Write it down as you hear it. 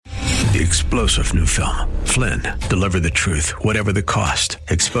The explosive new film, Flynn, Deliver the Truth, Whatever the Cost,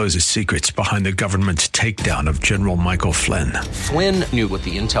 exposes secrets behind the government's takedown of General Michael Flynn. Flynn knew what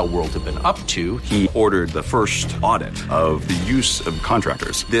the intel world had been up to. He ordered the first audit of the use of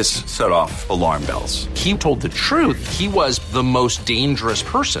contractors. This set off alarm bells. He told the truth. He was the most dangerous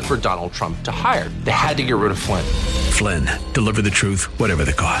person for Donald Trump to hire. They had to get rid of Flynn. Flynn, Deliver the Truth, Whatever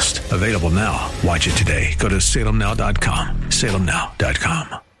the Cost. Available now. Watch it today. Go to salemnow.com.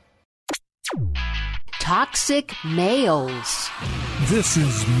 salemnow.com. Toxic males. This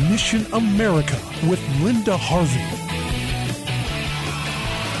is Mission America with Linda Harvey.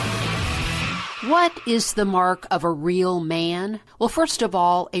 What is the mark of a real man? Well, first of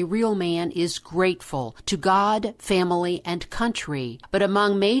all, a real man is grateful to God, family, and country. But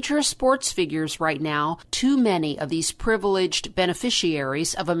among major sports figures right now, too many of these privileged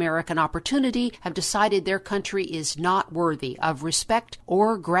beneficiaries of American opportunity have decided their country is not worthy of respect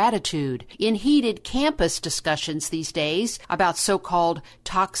or gratitude. In heated campus discussions these days about so-called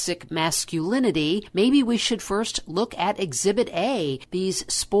toxic masculinity, maybe we should first look at Exhibit A, these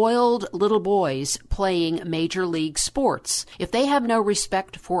spoiled little boys playing major league sports. If they have no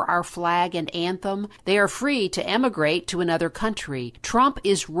respect for our flag and anthem, they are free to emigrate to another country. Trump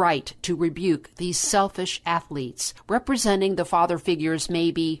is right to rebuke these selfish athletes. Representing the father figures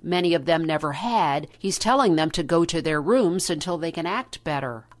maybe many of them never had, he's telling them to go to their rooms until they can act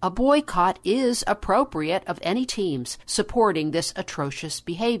better. A boycott is appropriate of any teams supporting this atrocious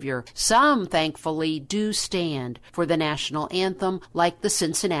behavior. Some, thankfully, do stand for the national anthem, like the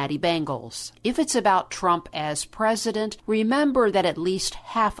Cincinnati Bengals. If it's about Trump as president, remember that at least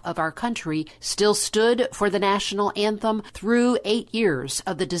half of our country still stood for the national anthem through 8 years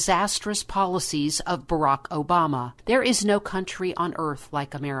of the disastrous policies of Barack Obama. There is no country on earth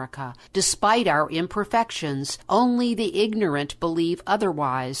like America. Despite our imperfections, only the ignorant believe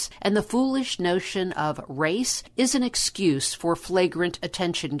otherwise, and the foolish notion of race is an excuse for flagrant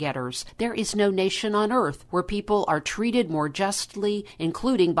attention-getters. There is no nation on earth where people are treated more justly,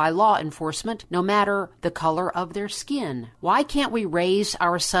 including by law enforcement, no matter the color of their skin. Why can't we raise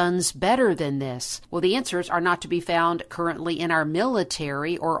our sons better than this? Well, the answers are not to be found currently in our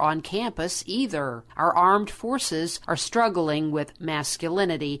military or on campus either. Our armed forces are struggling with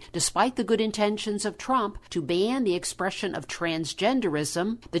masculinity, despite the good intentions of Trump to ban the expression of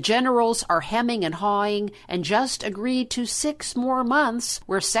transgenderism. The generals are hemming and hawing and just agreed to 6 more months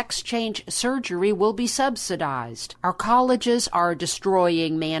where sex change surgery will be subsidized. Our colleges are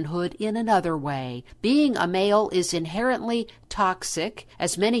destroying manhood in another way. Being a male is inherently toxic,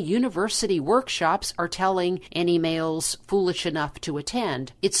 as many university workshops are telling any males foolish enough to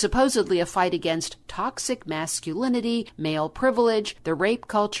attend. It's supposedly a fight against toxic masculinity, male privilege, the rape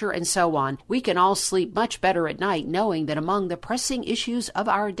culture, and so on. We can all sleep much better at night knowing that among the pressing issues of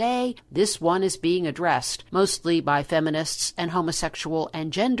our day, this one is being addressed, mostly by feminists and homosexual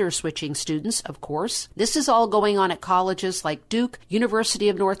and gender-switching students, of course. This is all going on at colleges like Duke, University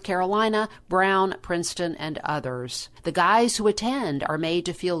of North Carolina, Brown, Princeton, and others. The guys who attend are made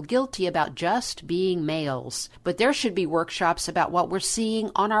to feel guilty about just being males, but there should be workshops about what we're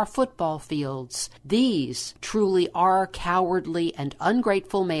seeing on our football fields. These truly are cowardly and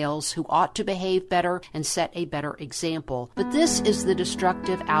ungrateful males who ought to behave better and set a better example. But this is the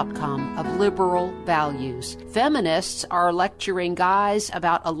destructive outcome of liberal values. Feminists are lecturing guys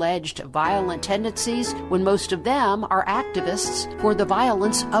about alleged violent tendencies when most of them are activists for the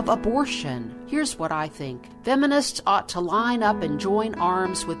violence of abortion. Here's what I think. Feminists ought to line up and join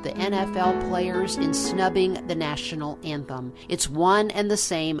arms with the NFL players in snubbing the national anthem. It's one and the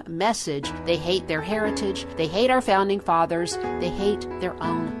same message. They hate their heritage, they hate our founding fathers, they hate their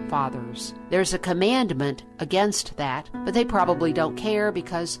own fathers. There's a commandment against that, but they probably don't care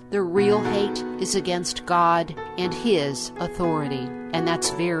because the real hate is against God and His authority. And that's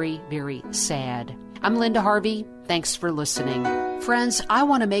very, very sad. I'm Linda Harvey. Thanks for listening. Friends, I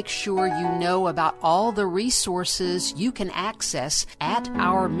want to make sure you know about all the resources you can access at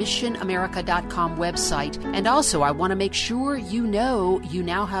our missionamerica.com website. And also, I want to make sure you know you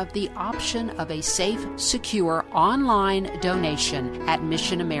now have the option of a safe, secure online donation at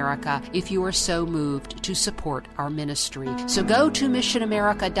Mission America if you are so moved to support our ministry. So go to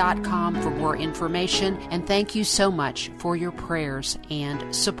missionamerica.com for more information, and thank you so much for your prayers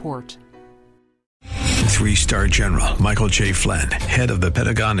and support. 3-star General Michael J. Flynn, head of the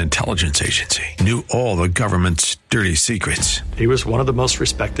Pentagon Intelligence Agency, knew all the government's dirty secrets. He was one of the most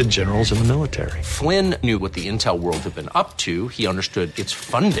respected generals in the military. Flynn knew what the intel world had been up to. He understood its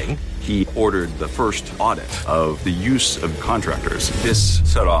funding. He ordered the first audit of the use of contractors. This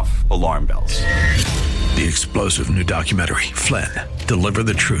set off alarm bells. The explosive new documentary, Flynn, Deliver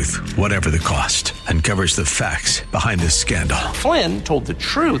the Truth, Whatever the Cost, uncovers the facts behind this scandal. Flynn told the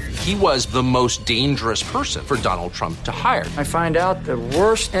truth. He was the most dangerous person for Donald Trump to hire. I find out the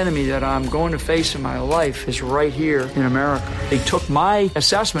worst enemy that I'm going to face in my life is right here in America. They took my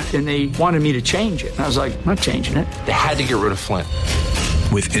assessment and they wanted me to change it. And I was like, I'm not changing it. They had to get rid of Flynn.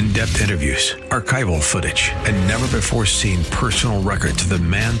 With in-depth interviews, archival footage, and never-before-seen personal records of the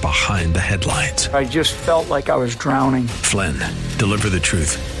man behind the headlines. I just felt like I was drowning. Flynn, Deliver the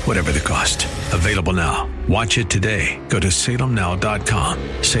Truth, Whatever the Cost. Available now. Watch it today. Go to salemnow.com.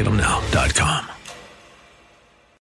 salemnow.com.